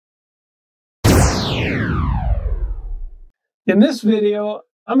In this video,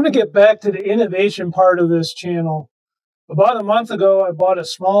 I'm going to get back to the innovation part of this channel. About a month ago, I bought a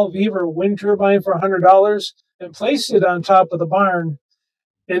small Vevor wind turbine for $100 and placed it on top of the barn.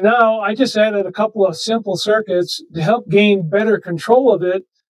 And now I just added a couple of simple circuits to help gain better control of it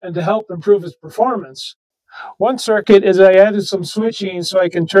and to help improve its performance. One circuit is I added some switching so I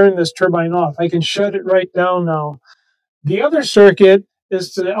can turn this turbine off. I can shut it right down now. The other circuit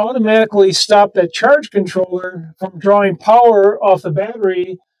is to automatically stop that charge controller from drawing power off the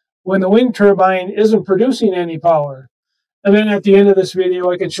battery when the wind turbine isn't producing any power. And then at the end of this video,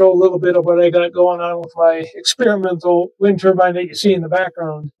 I can show a little bit of what I got going on with my experimental wind turbine that you see in the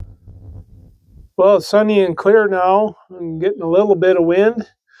background. Well, it's sunny and clear now. I'm getting a little bit of wind.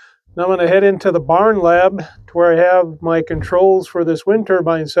 Now I'm going to head into the barn lab to where I have my controls for this wind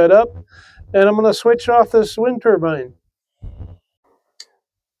turbine set up. And I'm going to switch off this wind turbine.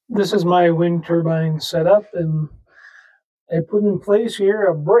 This is my wind turbine setup, and I put in place here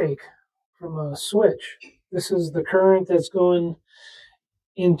a break from a switch. This is the current that's going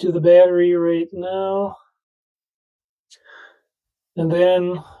into the battery right now. And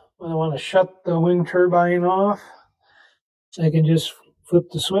then when I want to shut the wind turbine off, I can just flip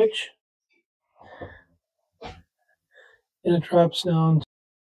the switch and it drops down.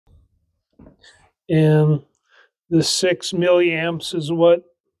 And the 6 milliamps is what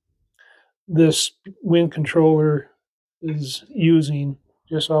this wind controller is using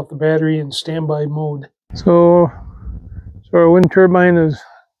just off the battery in standby mode. So our wind turbine has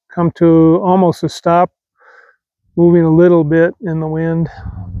come to almost a stop, moving a little bit in the wind.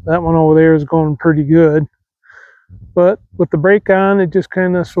 That one over there is going pretty good. But with the brake on, it just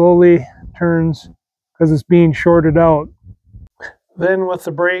kind of slowly turns because it's being shorted out. Then with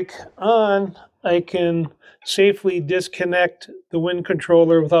the brake on, I can safely disconnect the wind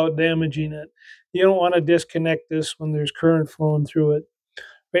controller without damaging it. You don't want to disconnect this when there's current flowing through it.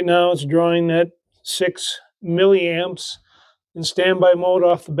 Right now it's drawing that 6 milliamps in standby mode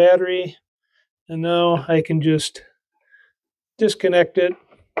off the battery, and now I can just disconnect it.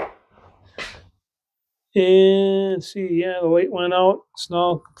 And see, yeah, the light went out. It's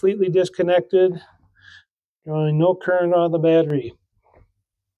now completely disconnected, drawing no current on the battery.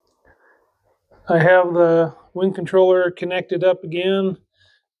 I have the wind controller connected up again,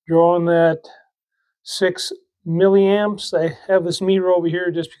 drawing that 6 milliamps. I have this meter over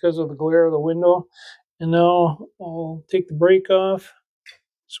here just because of the glare of the window. And now I'll take the brake off,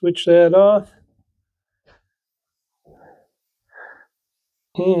 switch that off,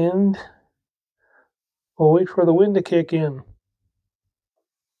 and we'll wait for the wind to kick in.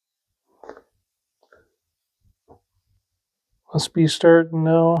 Must be starting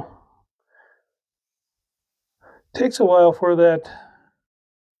now. Takes a while for that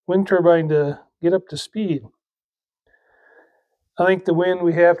wind turbine to get up to speed. I think the wind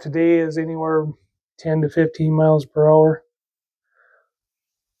we have today is anywhere 10 to 15 miles per hour.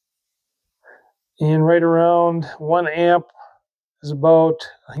 And right around 1 amp is about,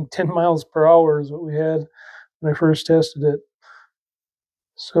 I think, 10 miles per hour is what we had when I first tested it.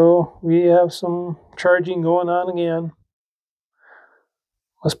 So we have some charging going on again.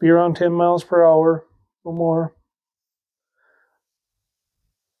 Must be around 10 miles per hour or more.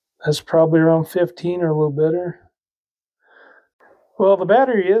 That's probably around 15 or a little better. Well, the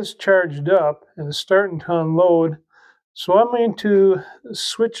battery is charged up and it's starting to unload. So I'm going to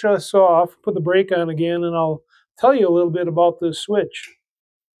switch us off, put the brake on again, and I'll tell you a little bit about this switch.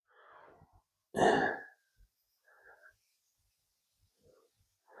 And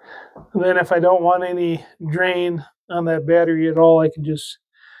then if I don't want any drain on that battery at all, I can just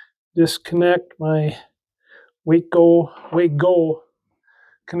disconnect my wait go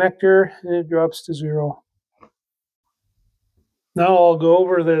connector and it drops to 0. Now I'll go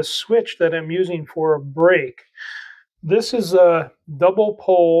over the switch that I'm using for a brake. This is a double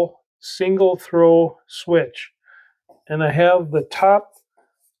pole single throw switch, and I have the top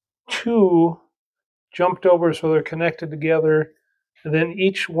 2 jumped over so they're connected together, and then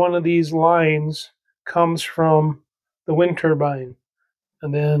each one of these lines comes from the wind turbine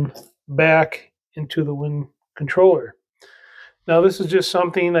and then back into the wind controller. Now this is just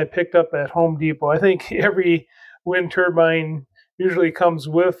something I picked up at Home Depot. I think every wind turbine usually comes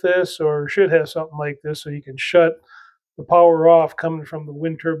with this or should have something like this, so you can shut the power off coming from the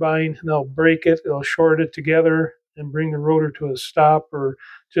wind turbine, and they'll break it, they'll short it together and bring the rotor to a stop or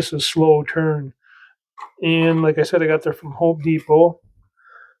just a slow turn. And like I said, I got there from Home Depot.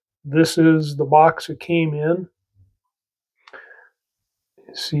 This is the box it came in.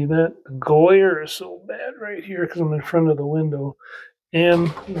 See that? The glare is so bad right here because I'm in front of the window.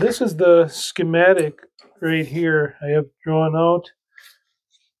 And this is the schematic right here I have drawn out.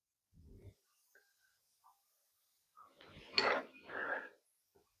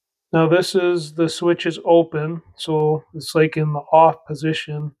 Now this is, the switch is open, so it's like in the off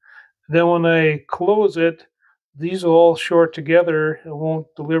position. Then when I close it, these will all short together. It won't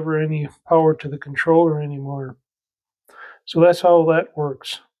deliver any power to the controller anymore. So that's how that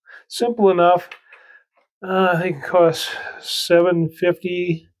works. Simple enough. I think it costs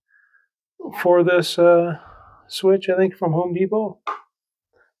 $7.50 for this switch, I think, from Home Depot.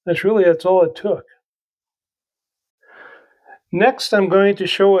 That's all it took. Next, I'm going to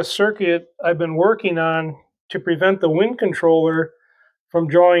show a circuit I've been working on to prevent the wind controller from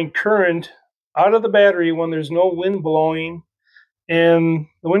drawing current out of the battery when there's no wind blowing and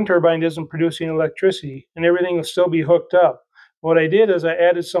the wind turbine isn't producing electricity, and everything will still be hooked up. What I did is I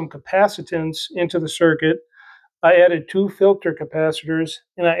added some capacitance into the circuit. I added 2 filter capacitors,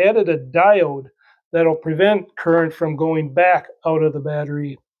 and I added a diode that'll prevent current from going back out of the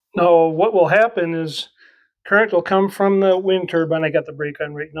battery. Now, what will happen is current will come from the wind turbine. I got the brake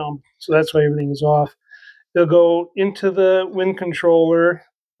on right now, so that's why everything is off. It'll go into the wind controller,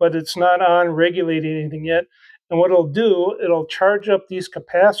 but it's not on regulating anything yet. And what it'll do, it'll charge up these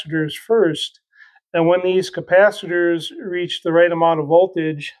capacitors first. And when these capacitors reach the right amount of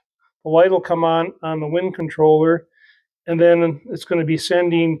voltage, the light will come on the wind controller, and then it's going to be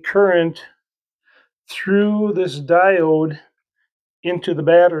sending current through this diode into the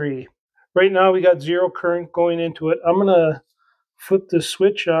battery. Right now we got 0 current going into it. I'm going to flip the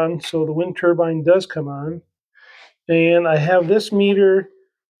switch on so the wind turbine does come on. And I have this meter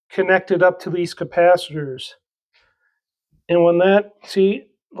connected up to these capacitors. And when that, see,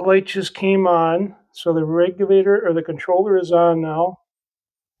 the light just came on. So the regulator or the controller is on now.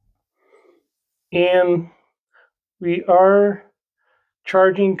 And we are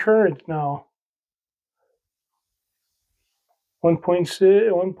charging current now.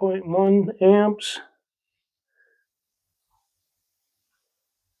 1.1 amps.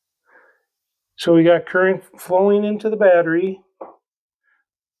 So we got current flowing into the battery,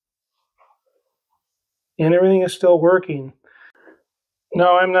 and everything is still working.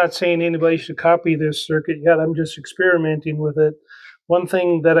 Now, I'm not saying anybody should copy this circuit yet. I'm just experimenting with it. One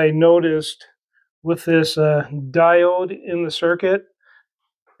thing that I noticed with this diode in the circuit,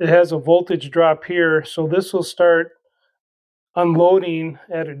 it has a voltage drop here, so this will start unloading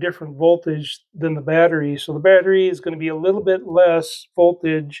at a different voltage than the battery. So the battery is going to be a little bit less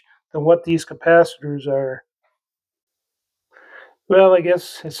voltage than what these capacitors are. Well, I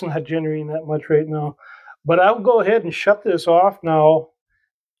guess it's not generating that much right now. But I'll go ahead and shut this off now,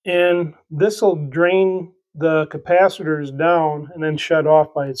 and this will drain the capacitors down and then shut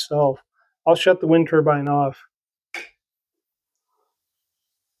off by itself. I'll shut the wind turbine off.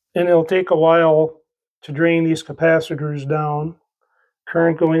 And it'll take a while to drain these capacitors down.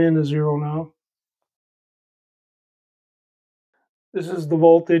 Current going into 0 now. This is the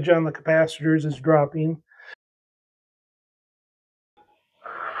voltage on the capacitors is dropping.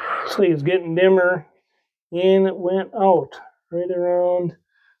 See, it's getting dimmer, and it went out right around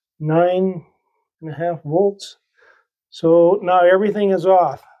 9.5 volts. So now everything is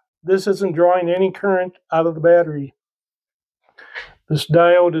off. This isn't drawing any current out of the battery. This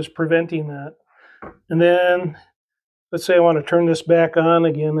diode is preventing that. And then, let's say I want to turn this back on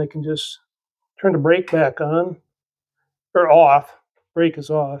again. I can just turn the brake back on, or off. Brake is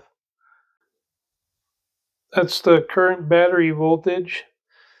off. That's the current battery voltage.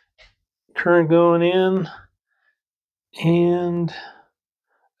 Current going in. And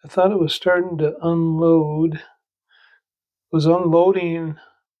I thought it was starting to unload. It was unloading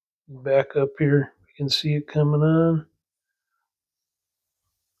back up here. You can see it coming on.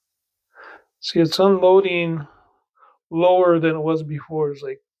 See, it's unloading lower than it was before. It's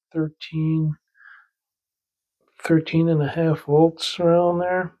like 13.5 volts around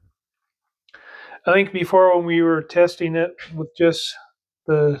there. I think before, when we were testing it with just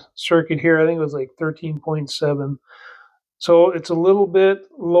the circuit here, I think it was like 13.7. So it's a little bit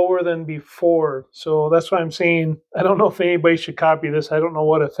lower than before. So that's why I'm saying I don't know if anybody should copy this. I don't know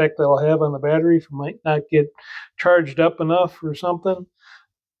what effect that'll have on the battery, if it might not get charged up enough or something.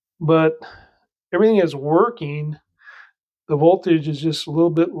 But everything is working. The voltage is just a little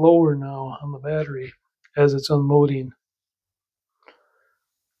bit lower now on the battery as it's unloading.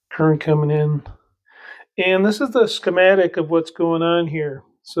 Current coming in. And this is the schematic of what's going on here.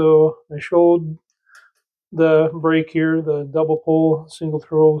 So I showed the brake here, the double pole single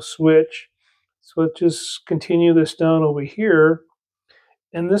throw switch. So let's just continue this down over here.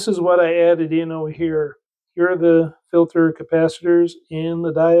 And this is what I added in over here. Here are the filter capacitors and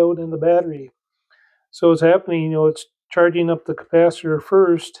the diode and the battery. So what's happening, it's charging up the capacitor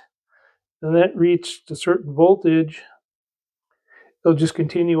first, and that reached a certain voltage, it'll just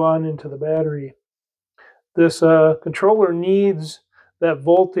continue on into the battery. This controller needs that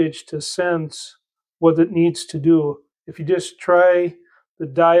voltage to sense what it needs to do. If you just try the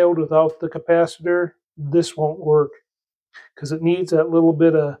diode without the capacitor, this won't work because it needs that little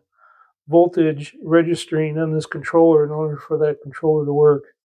bit of voltage registering on this controller in order for that controller to work.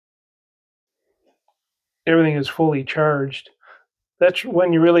 Everything is fully charged. That's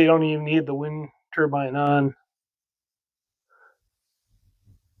when you really don't even need the wind turbine on.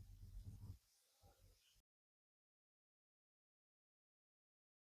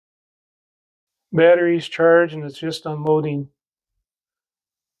 Battery's charged and it's just unloading.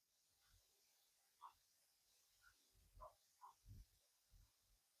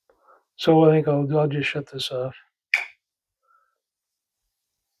 So I think I'll just shut this off.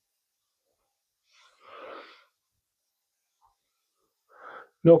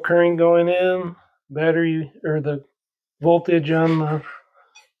 No current going in. Battery or the voltage on the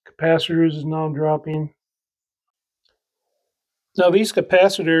capacitors is now dropping. Now these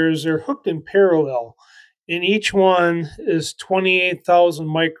capacitors are hooked in parallel, and each one is 28,000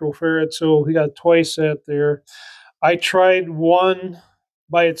 microfarads, so we got twice that there. I tried one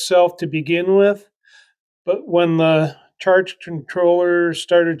by itself to begin with, but when the charge controller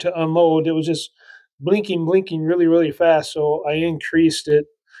started to unload, it was just blinking really, really fast, so I increased it,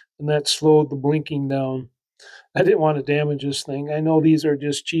 and that slowed the blinking down. I didn't want to damage this thing. I know these are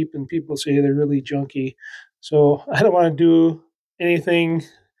just cheap, and people say they're really junky, so I don't want to do anything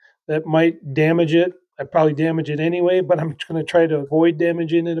that might damage it. I'd probably damage it anyway, but I'm going to try to avoid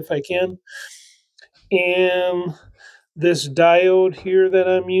damaging it if I can. And this diode here that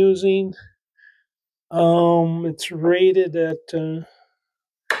I'm using, it's rated at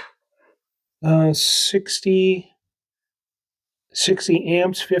 60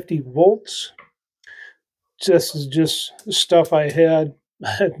 amps, 50 volts. This is just stuff I had.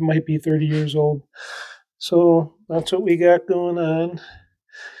 It might be 30 years old. So that's what we got going on.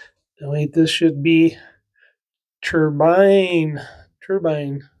 Wait, this should be turbine,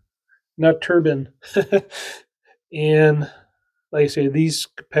 not turbine. And like I say, these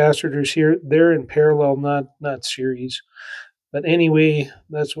capacitors here, they're in parallel, not series. But anyway,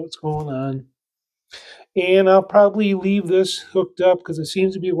 that's what's going on. And I'll probably leave this hooked up because it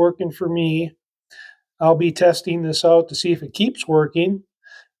seems to be working for me. I'll be testing this out to see if it keeps working.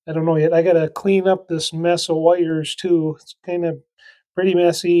 I don't know yet. I got to clean up this mess of wires too. It's kind of pretty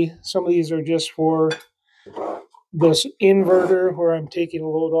messy. Some of these are just for this inverter where I'm taking a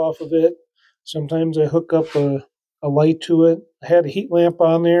load off of it. Sometimes I hook up a light to it. I had a heat lamp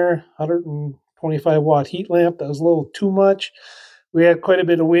on there, 125 watt heat lamp. That was a little too much. We had quite a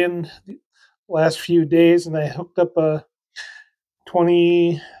bit of wind the last few days, and I hooked up a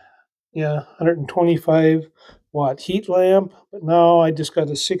 125 watt heat lamp, but now I just got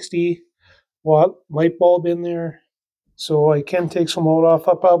a 60 watt light bulb in there, so I can take some load off.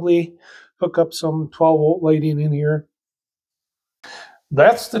 I'll probably hook up some 12 volt lighting in here.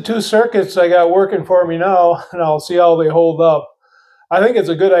 That's the two circuits I got working for me now, and I'll see how they hold up. I think it's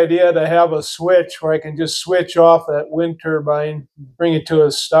a good idea to have a switch where I can just switch off that wind turbine, bring it to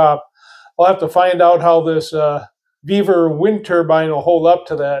a stop. I'll have to find out how this Vevor wind turbine will hold up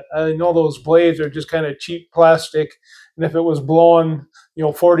to that. I know those blades are just kind of cheap plastic, and if it was blowing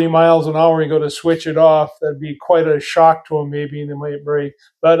 40 miles an hour and you go to switch it off, that'd be quite a shock to them maybe, and they might break.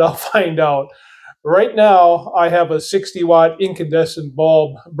 But I'll find out. Right now, I have a 60 watt incandescent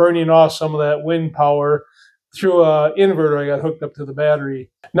bulb burning off some of that wind power through an inverter I got hooked up to the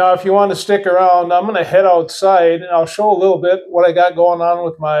battery. Now, if you want to stick around, I'm going to head outside and I'll show a little bit what I got going on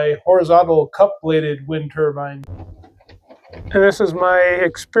with my horizontal cup-bladed wind turbine. And this is my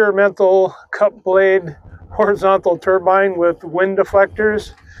experimental cup-blade horizontal turbine with wind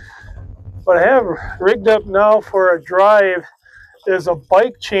deflectors. What I have rigged up now for a drive is a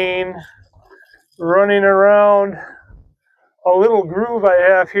bike chain running around a little groove I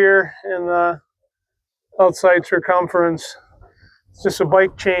have here in the outside circumference. It's just a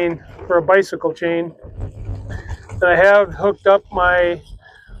bike chain for a bicycle chain. And I have hooked up my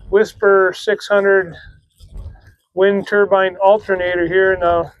Whisper 600 wind turbine alternator here and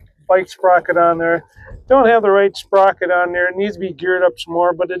a bike sprocket on there. Don't have the right sprocket on there. It needs to be geared up some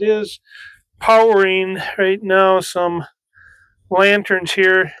more, but it is powering right now some lanterns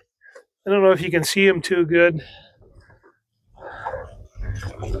here. I don't know if you can see them too good.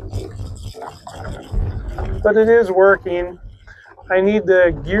 But it is working. I need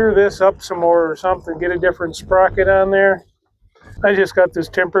to gear this up some more or something, get a different sprocket on there. I just got this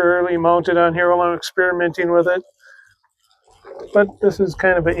temporarily mounted on here while I'm experimenting with it. But this is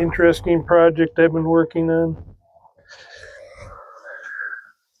kind of an interesting project I've been working on.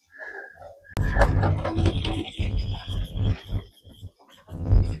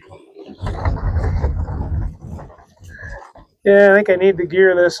 Yeah, I think I need to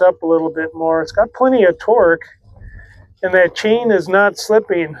gear this up a little bit more. It's got plenty of torque, and that chain is not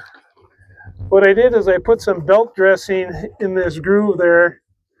slipping. What I did is I put some belt dressing in this groove there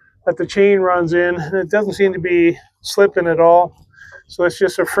that the chain runs in, and it doesn't seem to be slipping at all. So it's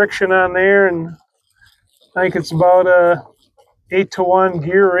just a friction on there, and I think it's about a 8-to-1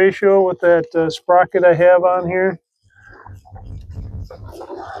 gear ratio with that sprocket I have on here.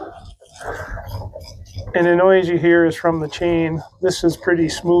 And the noise you hear is from the chain. This is pretty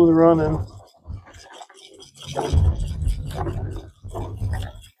smooth running.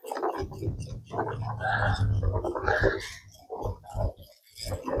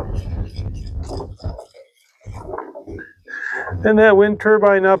 And that wind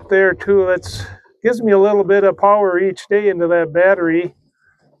turbine up there too, that gives me a little bit of power each day into that battery.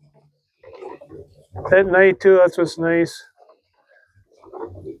 At night too, that's what's nice.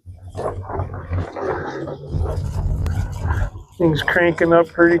 Things cranking up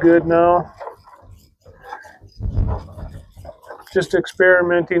pretty good now. Just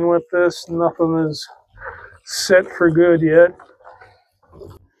experimenting with this. Nothing is set for good yet.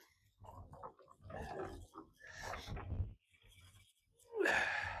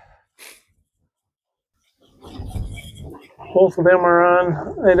 Both of them are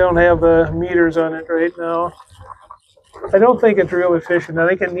on. I don't have the meters on it right now. I don't think it's real efficient. I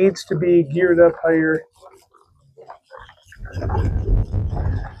think it needs to be geared up higher.